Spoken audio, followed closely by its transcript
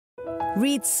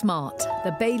Read Smart,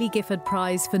 the Baillie Gifford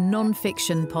Prize for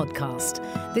Non-Fiction podcast.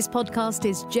 This podcast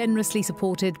is generously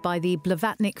supported by the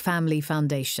Blavatnik Family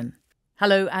Foundation.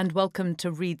 Hello and welcome to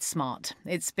Read Smart.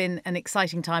 It's been an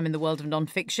exciting time in the world of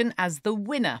non-fiction as the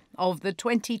winner of the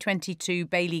 2022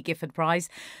 Baillie Gifford Prize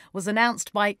was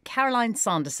announced by Caroline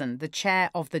Sanderson, the chair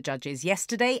of the judges,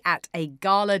 yesterday at a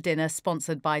gala dinner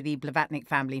sponsored by the Blavatnik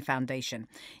Family Foundation.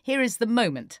 Here is the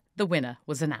moment the winner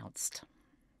was announced.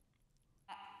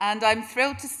 And I'm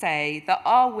thrilled to say that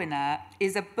our winner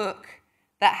is a book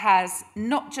that has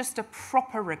not just a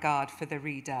proper regard for the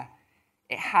reader,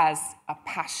 it has a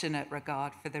passionate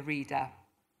regard for the reader.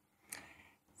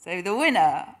 So the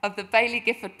winner of the Baillie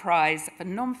Gifford Prize for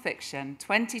Non-Fiction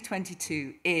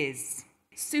 2022 is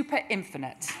Super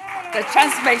Infinite, The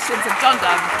Transformations of John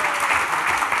Donne.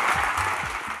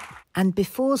 And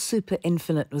before Super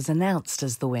Infinite was announced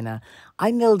as the winner,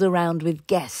 I milled around with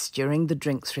guests during the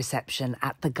drinks reception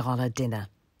at the gala dinner.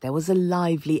 There was a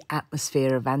lively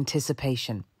atmosphere of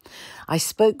anticipation. I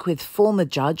spoke with former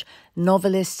judge,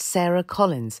 novelist Sara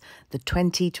Collins, the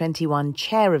 2021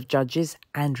 chair of judges,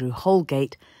 Andrew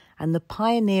Holgate, and the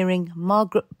pioneering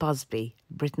Margaret Busby,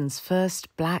 Britain's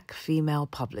first black female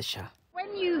publisher.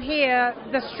 When you hear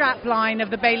the strapline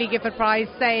of the Baillie Gifford Prize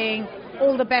saying,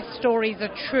 all the best stories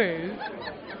are true,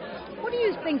 what do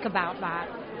you think about that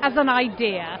as an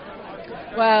idea?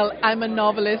 Well, I'm a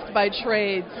novelist by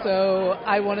trade, so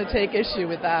I want to take issue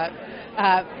with that.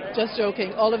 Just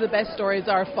joking, all of the best stories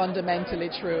are fundamentally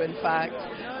true, in fact.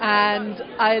 And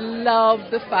I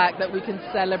love the fact that we can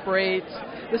celebrate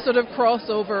the sort of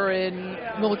crossover in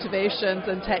motivations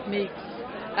and techniques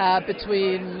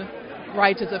between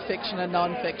writers of fiction and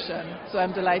non-fiction. So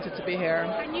I'm delighted to be here.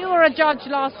 And you were a judge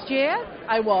last year?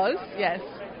 I was, yes.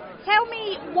 Tell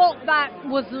me what that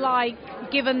was like,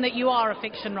 given that you are a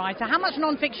fiction writer. How much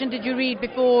non-fiction did you read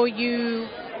before you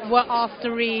were asked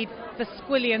to read the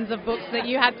squillions of books that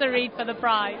you had to read for the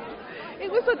prize? It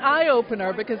was an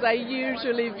eye-opener because I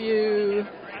usually view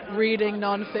reading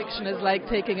non-fiction as like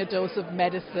taking a dose of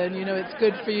medicine. You know, it's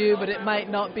good for you, but it might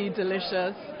not be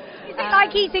delicious. Is it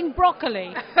like eating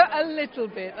broccoli? A little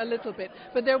bit.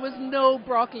 But there was no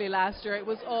broccoli last year. It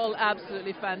was all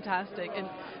absolutely fantastic. And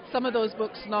some of those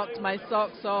books knocked my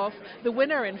socks off. The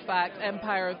winner, in fact,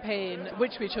 Empire of Pain,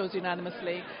 which we chose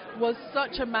unanimously, was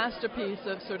such a masterpiece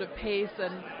of sort of pace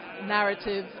and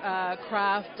narrative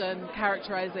craft and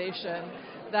characterization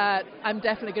that I'm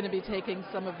definitely going to be taking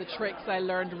some of the tricks I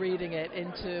learned reading it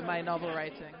into my novel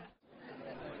writing.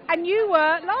 And you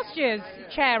were last year's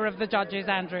chair of the judges,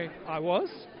 Andrew. I was.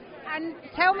 And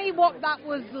tell me what that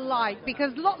was like,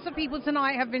 because lots of people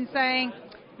tonight have been saying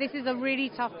this is a really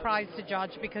tough prize to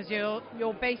judge because you're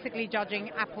basically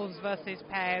judging apples versus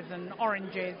pears and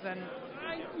oranges and...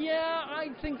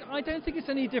 I don't think it's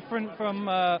any different from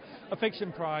a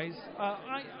fiction prize.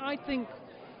 I think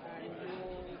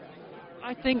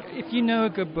if you know a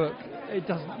good book, it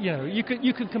doesn't. You know,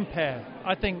 you can compare.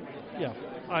 I think, yeah.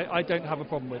 I don't have a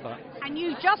problem with that. And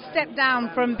you just stepped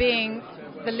down from being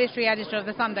the literary editor of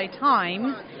the Sunday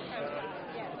Times.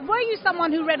 Were you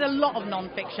someone who read a lot of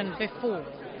non-fiction before?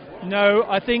 No,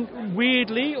 I think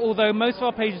weirdly, although most of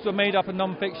our pages were made up of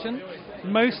non-fiction,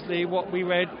 mostly what we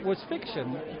read was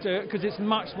fiction, because it's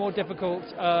much more difficult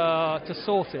to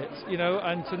sort it, you know,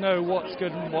 and to know what's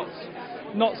good and what's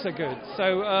not so good.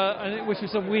 So, which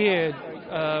was a weird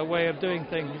way of doing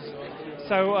things.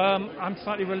 So I'm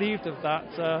slightly relieved of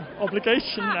that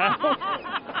obligation now.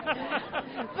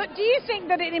 But do you think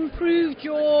that it improved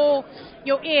your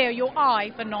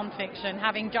eye for non-fiction,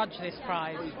 having judged this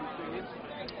prize?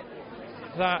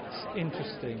 That's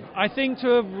interesting. I think to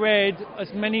have read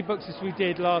as many books as we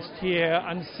did last year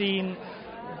and seen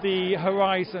the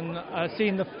horizon,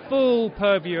 seen the full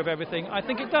purview of everything, I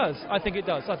think it does. I think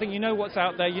you know what's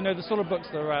out there, you know the sort of books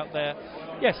that are out there.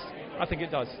 Yes, I think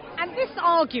it does. And this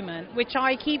argument, which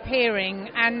I keep hearing,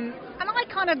 and I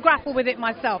kind of grapple with it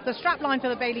myself, the strapline for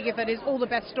the Baillie Gifford is all the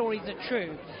best stories are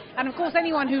true. And of course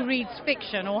anyone who reads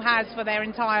fiction, or has for their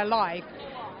entire life,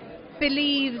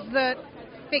 believes that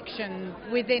fiction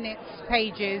within its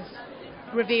pages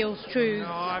reveals truths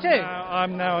too.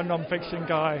 I'm now a non-fiction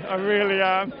guy. I really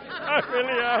am.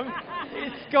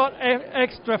 It's got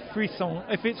extra frisson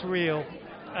if it's real,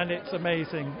 and it's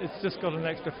amazing. It's just got an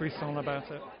extra frisson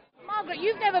about it. Margaret,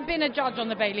 you've never been a judge on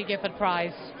the Baillie Gifford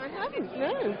Prize. I haven't,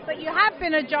 no. But you have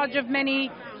been a judge of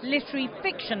many literary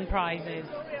fiction prizes.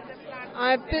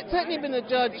 I've certainly been a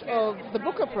judge of the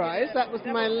Booker Prize. That was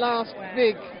my last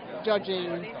big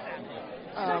judging.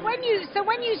 So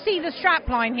when you see the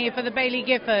strapline here for the Baillie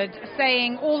Gifford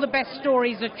saying all the best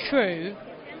stories are true,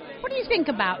 what do you think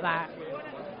about that?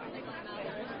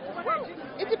 Well,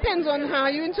 It depends on how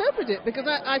you interpret it, because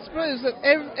I suppose that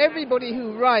everybody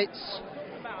who writes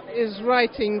is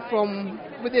writing from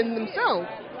within themselves.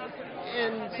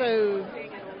 And so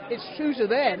it's true to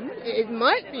them. It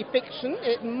might be fiction,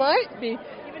 it might be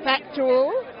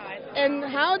factual, and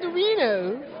how do we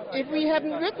know if we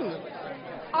haven't written it?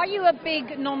 Are you a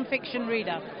big non-fiction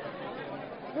reader?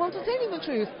 Well, to tell you the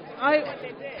truth, I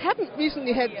haven't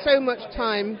recently had so much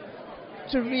time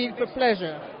to read for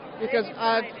pleasure, because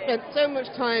I've spent so much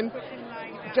time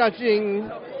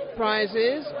judging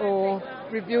prizes or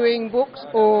reviewing books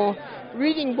or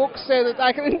reading books so that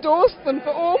I can endorse them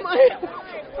for all my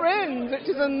friends, which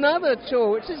is another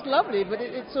chore, which is lovely, but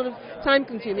it's sort of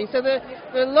time-consuming. So there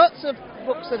are lots of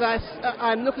books that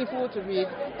I'm looking forward to read,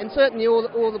 and certainly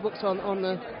all the books on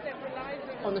the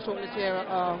shortlist here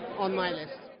are on my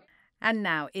list. And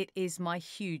now it is my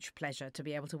huge pleasure to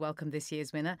be able to welcome this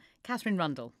year's winner, Katherine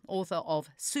Rundell, author of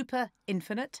Super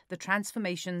Infinite, The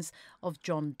Transformations of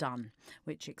John Donne,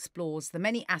 which explores the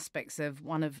many aspects of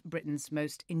one of Britain's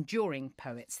most enduring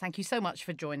poets. Thank you so much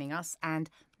for joining us, and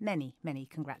many, many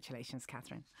congratulations,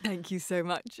 Katherine. Thank you so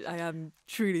much. I am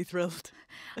truly thrilled.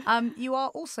 You are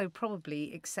also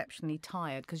probably exceptionally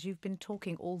tired because you've been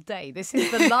talking all day. This is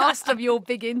the last of your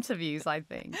big interviews, I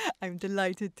think. I'm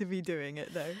delighted to be doing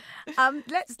it, though.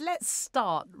 Let's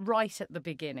start right at the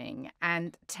beginning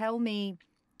and tell me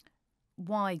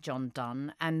why John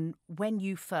Donne and when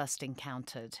you first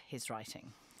encountered his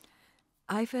writing.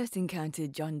 I first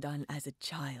encountered John Donne as a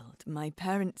child. My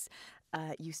parents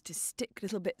used to stick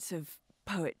little bits of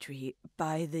poetry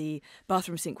by the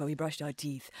bathroom sink where we brushed our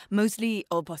teeth. Mostly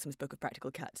Old Possum's Book of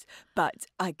Practical Cats, but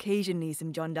occasionally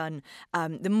some John Donne,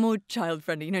 the more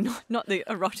child-friendly, not the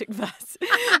erotic verse.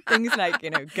 Things like,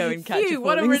 go and catch a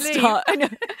falling star. I know.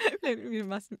 You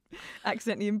mustn't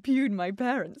accidentally impugn my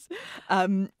parents.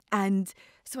 And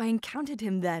so I encountered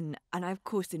him then, and I of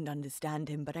course didn't understand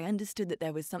him, but I understood that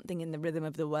there was something in the rhythm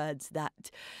of the words that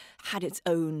had its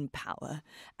own power.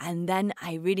 And then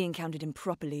I really encountered him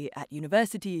properly at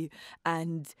university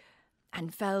and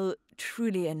fell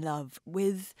truly in love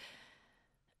with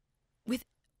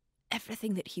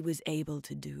everything that he was able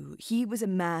to do. He was a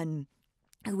man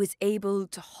who was able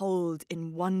to hold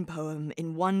in one poem,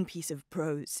 in one piece of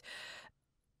prose,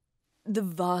 the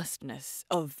vastness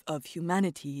of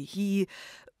humanity. He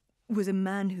was a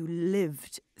man who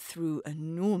lived through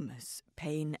enormous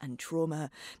pain and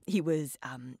trauma. He was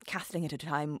Catholic at a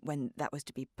time when that was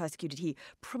to be persecuted. He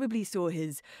probably saw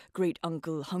his great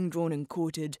uncle hung, drawn and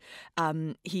quartered.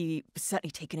 He was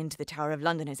certainly taken into the Tower of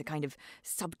London as a kind of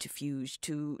subterfuge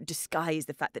to disguise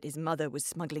the fact that his mother was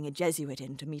smuggling a Jesuit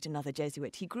in to meet another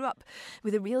Jesuit. He grew up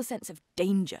with a real sense of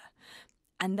danger.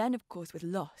 And then, of course, with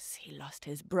loss. He lost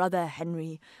his brother,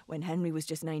 Henry, when Henry was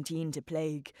just 19 to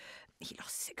plague. He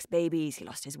lost 6 babies. He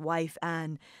lost his wife,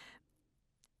 Anne.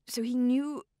 So he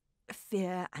knew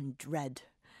fear and dread.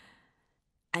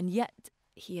 And yet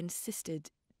he insisted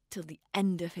till the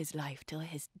end of his life, till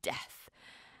his death,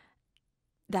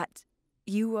 that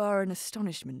you are an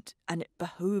astonishment, and it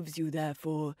behoves you,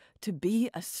 therefore, to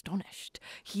be astonished.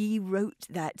 He wrote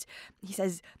that, he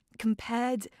says,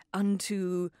 compared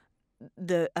unto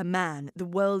a man, the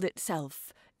world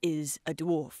itself is a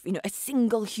dwarf. A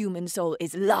single human soul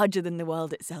is larger than the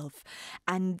world itself.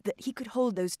 And that he could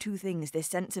hold those two things, this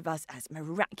sense of us as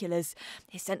miraculous,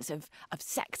 his sense of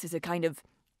sex as a kind of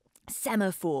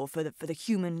semaphore for the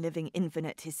human living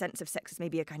infinite, his sense of sex as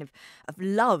maybe a kind of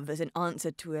love as an answer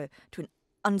to an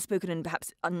unspoken and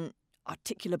perhaps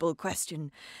unarticulable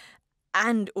question.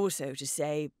 And also to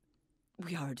say,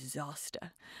 we are a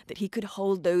disaster, that he could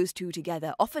hold those two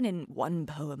together, often in one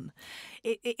poem.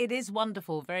 It is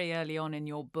wonderful. Very early on in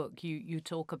your book, you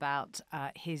talk about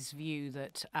his view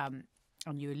that, and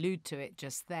you allude to it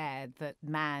just there, that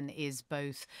man is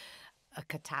both a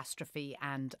catastrophe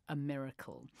and a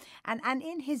miracle. And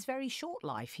in his very short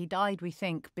life, he died, we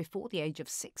think, before the age of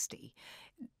 60.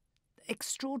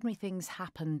 Extraordinary things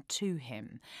happened to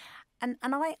him. And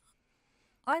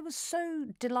I was so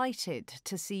delighted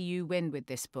to see you win with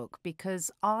this book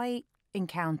because I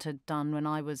encountered Donne when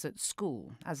I was at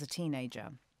school as a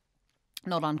teenager,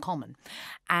 not uncommon,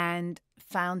 and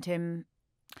found him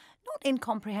not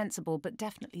incomprehensible, but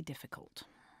definitely difficult.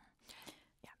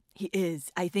 Yeah, he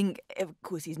is. I think, of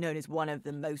course, he's known as one of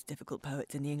the most difficult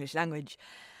poets in the English language.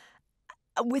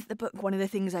 With the book, one of the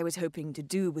things I was hoping to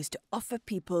do was to offer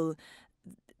people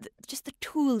just the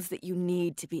tools that you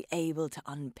need to be able to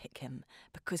unpick him.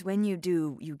 Because when you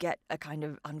do, you get a kind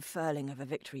of unfurling of a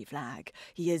victory flag.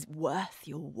 He is worth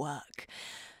your work.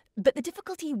 But the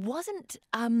difficulty wasn't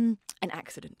an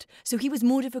accident. So he was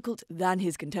more difficult than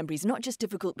his contemporaries, not just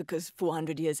difficult because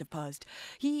 400 years have passed.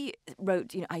 He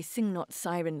wrote, I sing not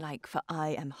siren-like, for I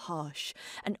am harsh.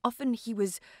 And often he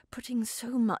was putting so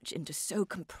much into so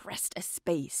compressed a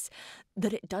space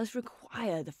that it does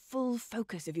require the full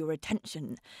focus of your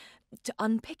attention to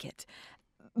unpick it.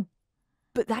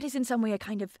 But that is in some way a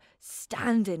kind of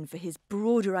stand-in for his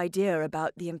broader idea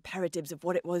about the imperatives of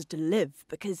what it was to live.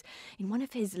 Because in one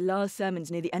of his last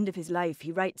sermons near the end of his life,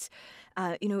 he writes,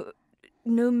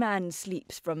 no man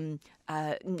sleeps from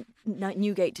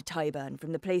Newgate to Tyburn,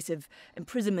 from the place of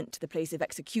imprisonment to the place of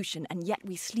execution, and yet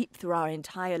we sleep through our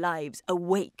entire lives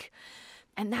awake.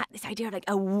 And this idea of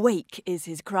awake is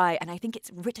his cry, and I think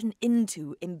it's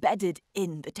embedded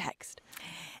in the text.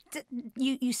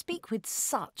 You speak with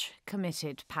such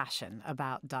committed passion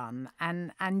about Donne,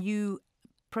 and you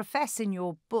profess in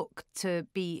your book to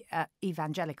be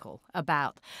evangelical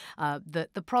about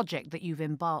the project that you've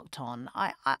embarked on.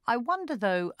 I wonder,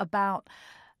 though, about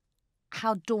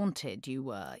how daunted you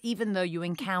were, even though you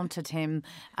encountered him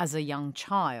as a young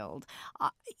child.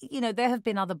 There have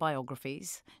been other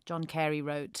biographies. John Carey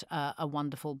wrote a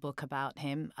wonderful book about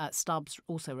him. Stubbs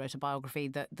also wrote a biography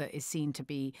that is seen to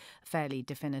be fairly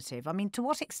definitive. I mean, to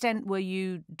what extent were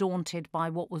you daunted by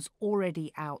what was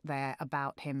already out there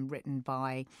about him, written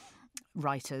by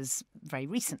writers very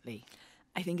recently?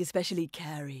 I think especially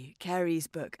Carey. Carey's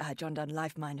book, John Donne,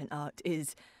 Life, Mind and Art,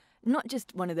 is not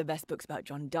just one of the best books about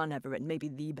John Donne ever written, maybe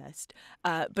the best,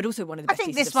 but also one of the best. I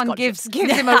think pieces this of one gives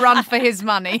him a run for his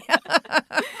money.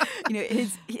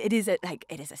 It is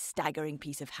a staggering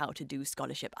piece of how to do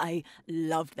scholarship. I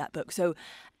loved that book. So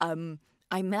I'm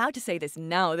allowed to say this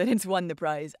now that it's won the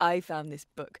prize. I found this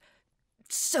book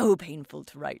so painful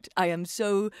to write. I am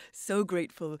so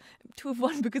grateful to have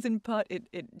won, because in part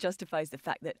it justifies the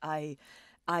fact that I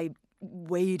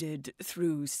waded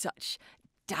through such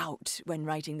doubt when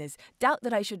writing this, doubt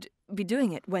that I should be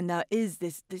doing it when there is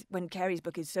this when Carey's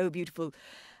book is so beautiful.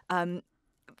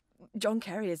 John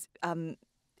Carey is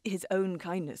his own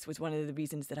kindness was one of the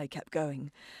reasons that I kept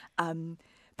going. And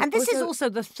this is also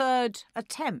the third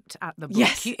attempt at the book.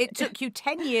 Yes. It took you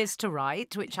 10 years to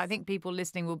write, which I think people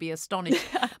listening will be astonished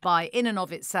by in and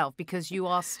of itself, because you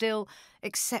are still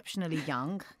exceptionally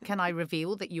young. Can I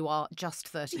reveal that you are just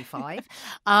 35?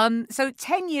 So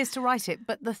 10 years to write it,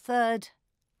 but the third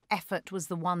effort was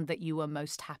the one that you were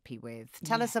most happy with.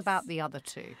 Tell us about the other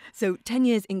two. So 10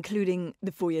 years, including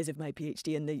the 4 years of my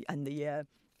PhD and the year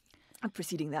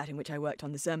preceding that, in which I worked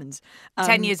on the sermons.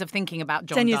 10 years of thinking about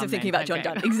John Donne. 10 years of thinking about John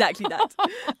Donne, exactly that.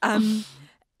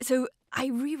 So I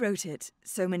rewrote it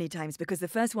so many times because the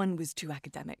first one was too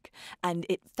academic, and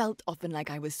it felt often like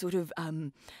I was sort of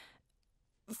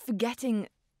forgetting.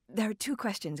 There are two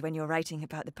questions when you're writing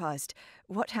about the past: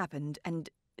 what happened, and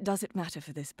does it matter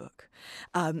for this book?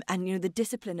 And the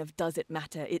discipline of does it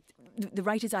matter? The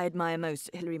writers I admire most,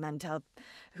 Hilary Mantel,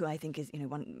 who I think is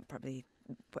one, probably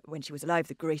when she was alive,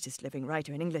 the greatest living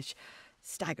writer in English,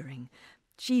 staggering.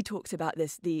 She talks about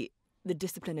this, the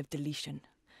discipline of deletion.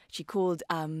 She called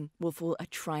Wolfall a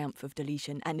triumph of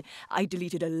deletion. And I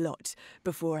deleted a lot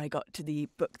before I got to the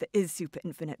book that is super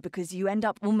infinite, because you end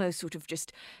up almost sort of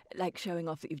just like showing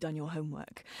off that you've done your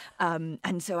homework.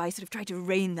 And so I sort of tried to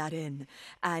rein that in.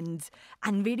 And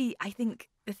really, I think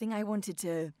the thing I wanted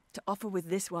to offer with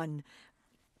this one,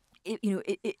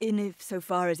 in so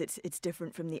far as it's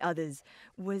different from the others,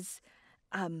 was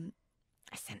a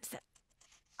sense that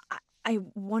I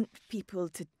want people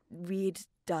to read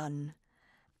Donne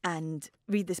and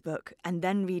read this book, and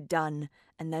then read Donne,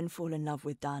 and then fall in love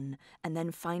with Donne, and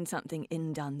then find something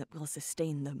in Donne that will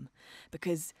sustain them.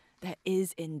 Because there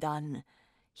is in Donne,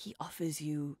 he offers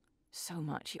you so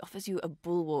much. He offers you a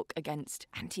bulwark against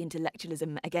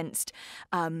anti-intellectualism, against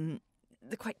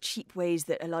the quite cheap ways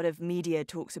that a lot of media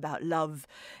talks about love.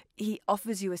 He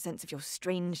offers you a sense of your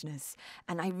strangeness,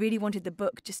 and I really wanted the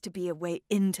book just to be a way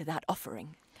into that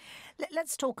offering.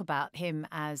 Let's talk about him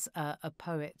as a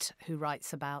poet who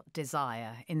writes about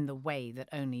desire in the way that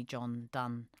only John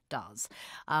Donne does.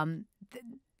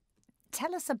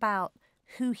 Tell us about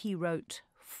who he wrote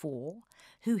for,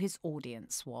 who his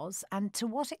audience was, and to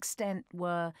what extent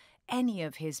were any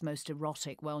of his most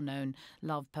erotic, well-known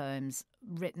love poems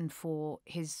written for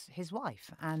his wife,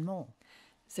 Anne Moore.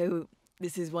 So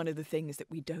this is one of the things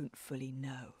that we don't fully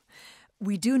know.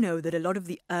 we do know that a lot of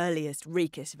the earliest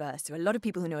rakish verse, so a lot of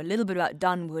people who know a little bit about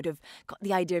Donne would have got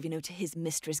the idea of, to his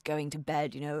mistress going to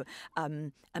bed,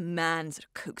 a man sort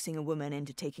of coaxing a woman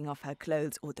into taking off her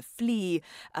clothes, or the flea,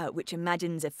 which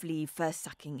imagines a flea first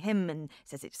sucking him and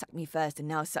says it sucked me first and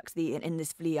now sucks thee, and in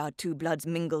this flea our two bloods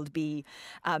mingled be,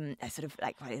 a sort of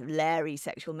like quite a leery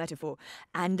sexual metaphor.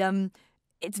 And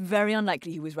it's very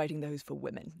unlikely he was writing those for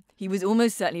women. He was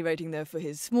almost certainly writing them for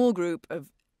his small group of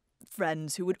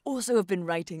friends who would also have been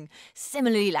writing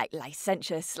similarly like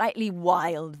licentious, slightly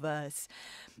wild verse.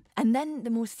 And then the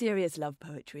more serious love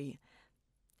poetry,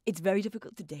 it's very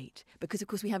difficult to date because, of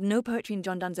course, we have no poetry in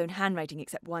John Donne's own handwriting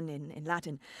except one in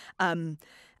Latin. And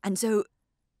so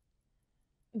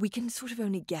we can sort of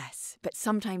only guess, but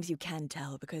sometimes you can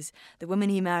tell because the woman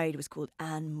he married was called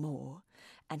Anne Moore,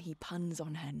 and he puns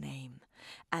on her name.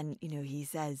 And, he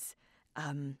says...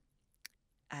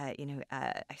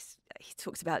 he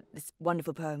talks about this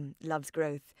wonderful poem, Love's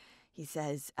Growth. He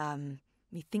says,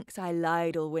 methinks I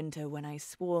lied all winter when I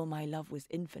swore my love was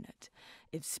infinite,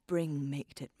 if spring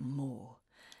maked it more.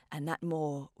 And that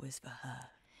more was for her.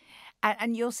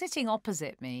 And you're sitting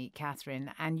opposite me,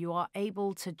 Katherine, and you are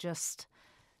able to just...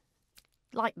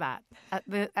 like that,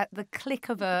 at the click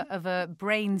of a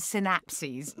brain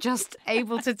synapses, just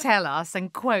able to tell us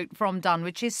and quote from Donne,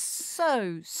 which is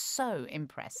so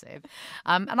impressive.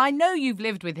 And I know you've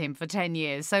lived with him for 10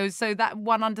 years, so that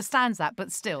one understands that,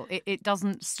 but still, it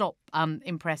doesn't stop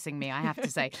impressing me, I have to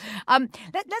say.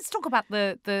 Let's talk about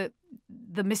the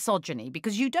misogyny,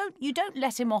 because you don't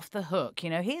let him off the hook.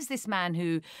 Here's this man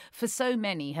who, for so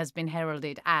many, has been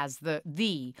heralded as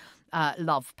the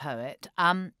love poet.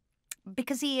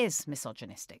 Because he is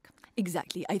misogynistic.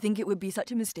 Exactly. I think it would be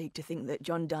such a mistake to think that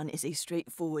John Donne is a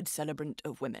straightforward celebrant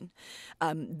of women.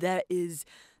 There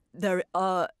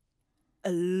are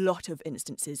a lot of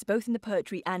instances, both in the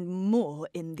poetry and more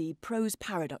in the prose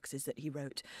paradoxes that he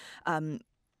wrote,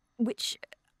 which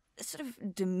sort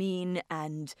of demean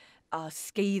and are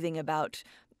scathing about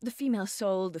the female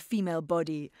soul, the female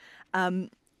body.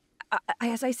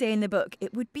 As I say in the book,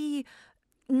 it would be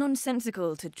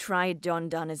nonsensical to try John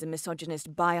Donne as a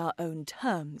misogynist by our own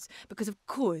terms, because of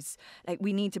course,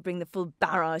 we need to bring the full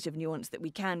barrage of nuance that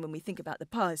we can when we think about the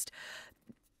past.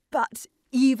 But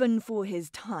even for his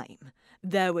time,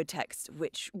 there were texts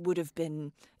which would have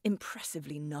been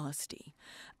impressively nasty.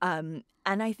 And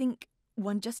I think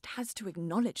one just has to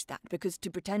acknowledge that, because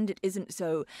to pretend it isn't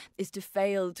so is to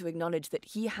fail to acknowledge that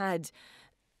he had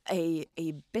a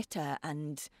bitter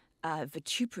and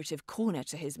vituperative corner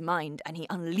to his mind, and he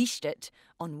unleashed it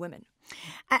on women.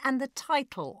 And the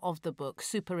title of the book,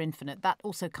 Super Infinite, that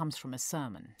also comes from a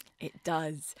sermon. It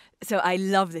does. So I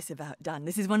love this about Donne.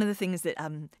 This is one of the things that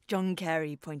John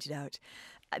Carey pointed out,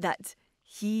 that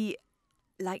he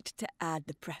liked to add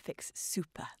the prefix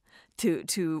super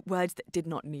to words that did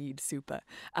not need super.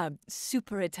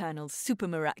 Super eternal, super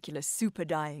miraculous, super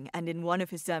dying, and in one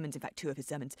of his sermons, in fact two of his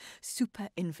sermons, super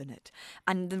infinite.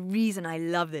 And the reason I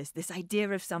love this idea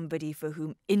of somebody for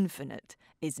whom infinite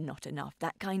is not enough,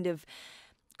 that kind of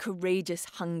courageous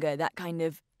hunger, that kind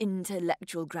of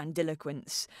intellectual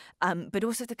grandiloquence, but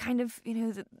also the kind of,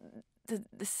 the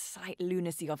slight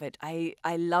lunacy of it. I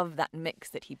love that mix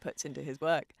that he puts into his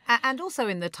work. And also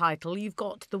in the title, you've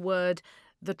got the word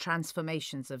The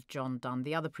Transformations of John Donne.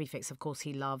 The other prefix, of course,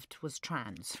 he loved was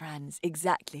trans. Trans,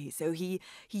 exactly. So he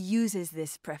uses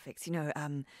this prefix,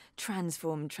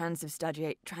 transform,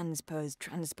 transubstantiate, transpose,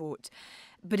 transport,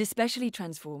 but especially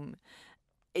transform.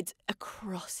 It's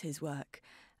across his work.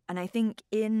 And I think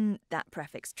in that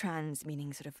prefix, trans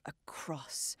meaning sort of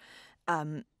across,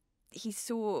 he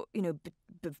saw,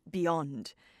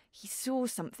 beyond. He saw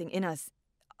something in us,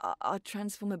 our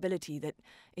transformability, that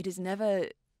it is never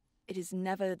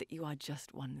that you are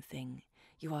just one thing.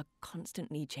 You are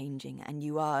constantly changing, and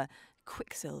you are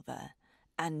quicksilver,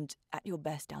 and at your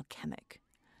best alchemic.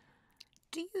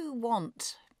 Do you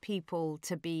want people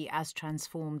to be as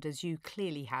transformed as you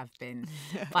clearly have been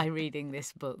by reading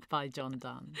this book by John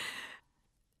Donne?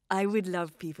 I would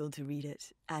love people to read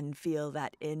it and feel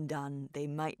that in Donne they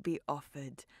might be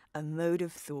offered a mode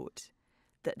of thought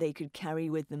that they could carry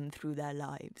with them through their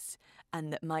lives,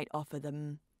 and that might offer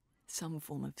them some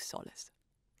form of solace.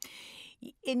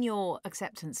 In your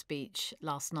acceptance speech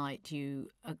last night, you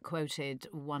quoted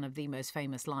one of the most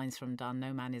famous lines from Donne,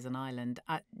 "No man is an island."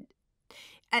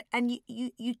 And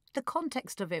you, the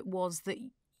context of it was that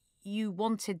you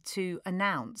wanted to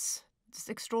announce this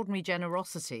extraordinary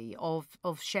generosity of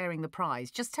sharing the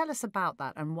prize. Just tell us about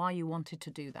that and why you wanted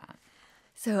to do that.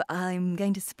 So I'm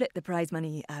going to split the prize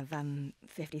money of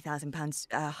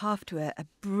 £50,000, half to a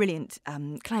brilliant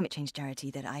climate change charity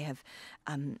that I have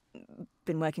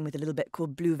been working with a little bit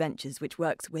called Blue Ventures, which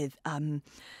works with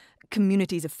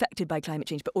communities affected by climate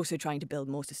change, but also trying to build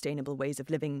more sustainable ways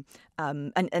of living.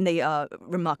 And they are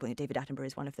remarkable. David Attenborough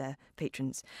is one of their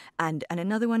patrons. And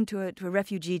another one to a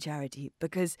refugee charity,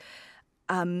 because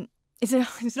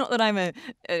it's not that I'm a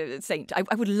saint.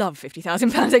 I would love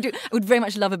 £50,000. I would very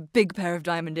much love a big pair of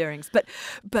diamond earrings. But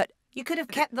you could have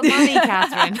kept the money,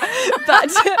 Katherine.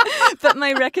 but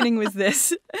my reckoning was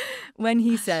this. When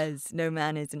he says, "No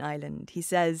man is an island," he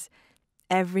says,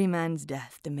 "Every man's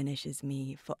death diminishes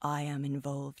me, for I am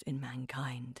involved in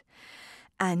mankind."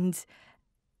 And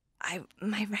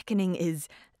my reckoning is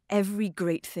every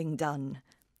great thing done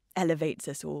elevates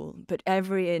us all, but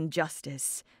every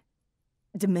injustice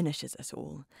diminishes us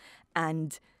all.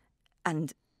 And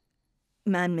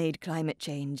man-made climate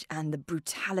change and the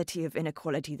brutality of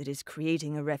inequality that is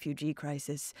creating a refugee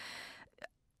crisis,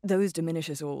 those diminish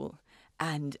us all.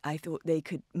 And I thought they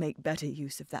could make better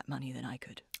use of that money than I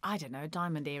could. I don't know,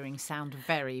 diamond earrings sound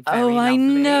very, very lovely.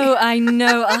 I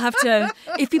know. I'll have to...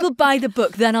 If people buy the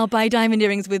book, then I'll buy diamond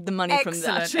earrings with the money from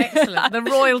that. Excellent. The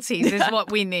royalties is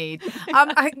what we need.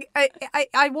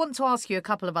 I want to ask you a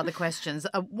couple of other questions.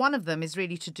 One of them is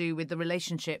really to do with the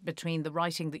relationship between the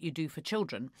writing that you do for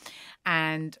children,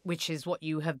 and which is what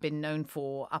you have been known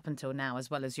for up until now, as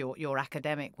well as your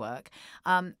academic work,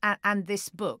 and this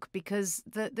book, because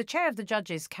the chair of the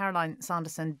judges, Caroline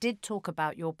Sanderson, did talk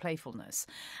about your playfulness.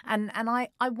 And I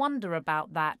wonder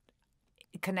about that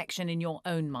connection in your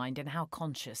own mind and how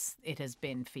conscious it has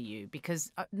been for you,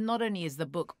 because not only is the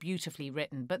book beautifully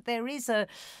written, but there is a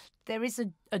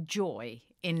joy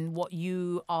in what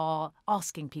you are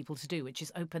asking people to do, which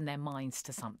is open their minds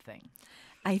to something.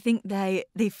 I think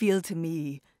they feel to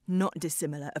me not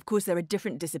dissimilar. Of course, there are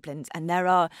different disciplines, and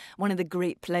one of the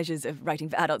great pleasures of writing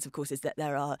for adults, of course, is that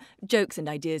there are jokes and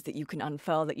ideas that you can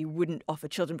unfurl that you wouldn't offer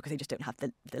children because they just don't have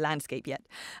the landscape yet.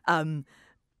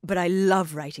 But I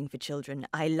love writing for children.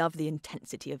 I love the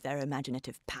intensity of their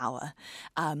imaginative power.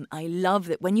 I love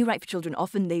that when you write for children,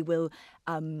 often they will,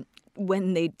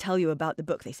 when they tell you about the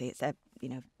book, they say it's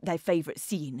their favourite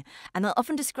scene. And they'll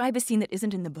often describe a scene that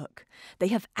isn't in the book. They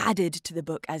have added to the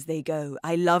book as they go.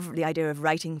 I love the idea of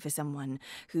writing for someone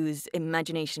whose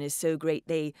imagination is so great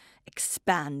they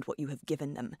expand what you have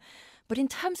given them. But in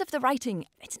terms of the writing,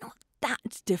 it's not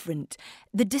that different.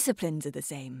 The disciplines are the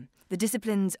same. The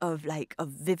disciplines of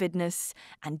vividness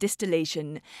and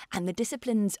distillation, and the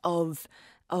disciplines of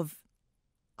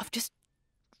just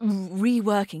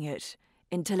reworking it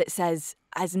until it says,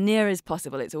 as near as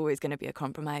possible, it's always going to be a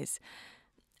compromise,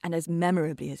 and as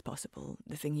memorably as possible,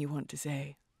 the thing you want to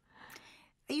say.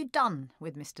 Are you done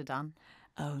with Mr. Donne?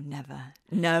 Oh, never.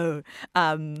 No.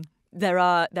 There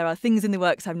are things in the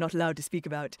works I'm not allowed to speak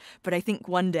about, but I think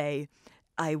one day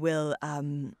I will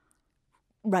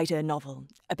write a novel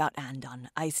about Anne Donne.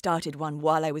 I started one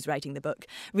while I was writing the book,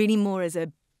 really more as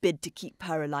a bid to keep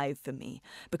her alive for me,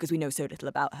 because we know so little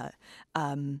about her.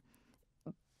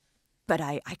 But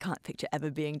I can't picture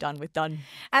ever being done with Donne.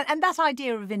 And that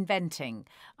idea of inventing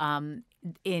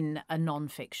in a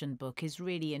non-fiction book is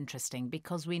really interesting,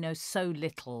 because we know so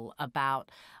little about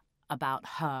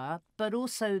her, but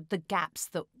also the gaps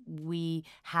that we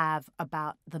have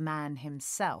about the man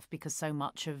himself, because so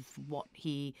much of what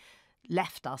he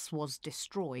left us was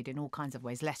destroyed in all kinds of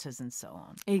ways, letters and so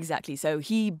on. Exactly. So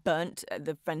he burnt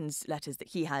the friends' letters that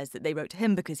he has that they wrote to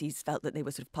him, because he's felt that they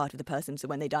were sort of part of the person. So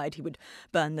when they died, he would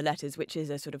burn the letters, which is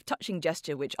a sort of touching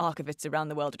gesture which archivists around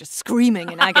the world are just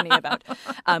screaming in agony about.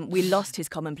 We lost his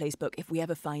commonplace book. If we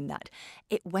ever find that,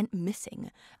 it went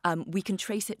missing. We can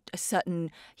trace it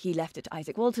he left it to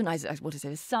Isaac Walton. Isaac Walton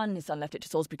his son left it to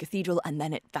Salisbury Cathedral, and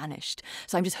then it vanished.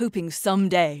 So I'm just hoping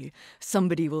someday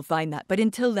somebody will find that. But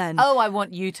until then... Oh, I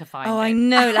want you to find it. Oh, I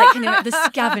know, the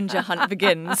scavenger hunt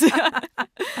begins.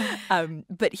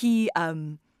 But he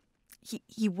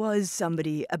was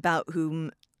somebody about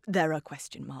whom there are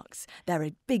question marks. There are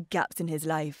big gaps in his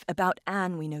life. About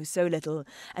Anne, we know so little.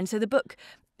 And so the book,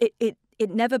 it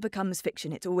never becomes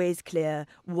fiction. It's always clear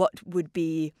what would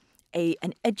be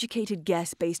an educated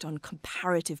guess based on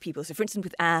comparative people. So, for instance,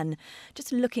 with Anne,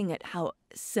 just looking at how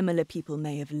similar people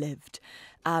may have lived.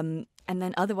 And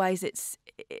then otherwise,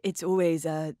 it's always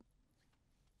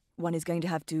one is going to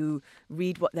have to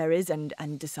read what there is and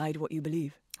decide what you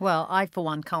believe. Well, I, for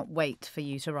one, can't wait for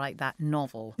you to write that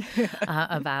novel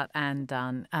about Anne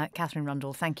Donne. Katherine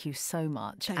Rundell, thank you so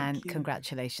much. Thank you.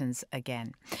 Congratulations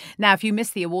again. Now, if you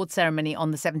missed the award ceremony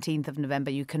on the 17th of November,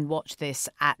 you can watch this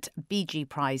at BG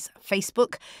Prize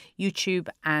Facebook, YouTube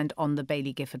and on the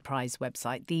Baillie Gifford Prize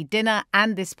website. The dinner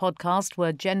and this podcast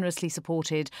were generously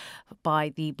supported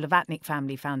by the Blavatnik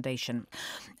Family Foundation.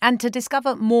 And to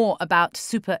discover more about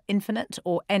Super Infinite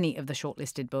or any of the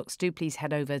shortlisted books, do please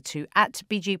head over to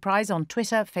 @BG Prize on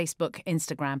Twitter, Facebook,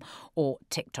 Instagram or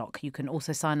TikTok. You can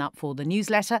also sign up for the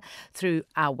newsletter through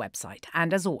our website.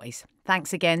 And as always,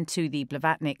 thanks again to the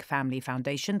Blavatnik Family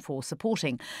Foundation for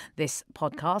supporting this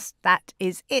podcast. That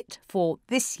is it for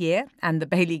this year and the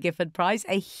Baillie Gifford Prize.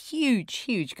 A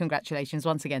huge congratulations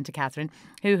once again to Katherine,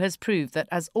 who has proved that,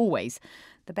 as always,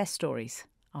 the best stories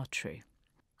are true.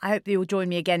 I hope that you'll join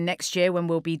me again next year when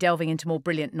we'll be delving into more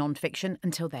brilliant non-fiction.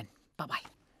 Until then, bye-bye.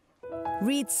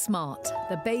 Read Smart,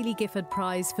 the Baillie Gifford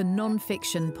Prize for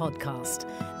Non-Fiction podcast.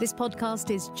 This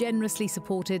podcast is generously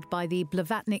supported by the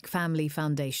Blavatnik Family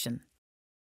Foundation.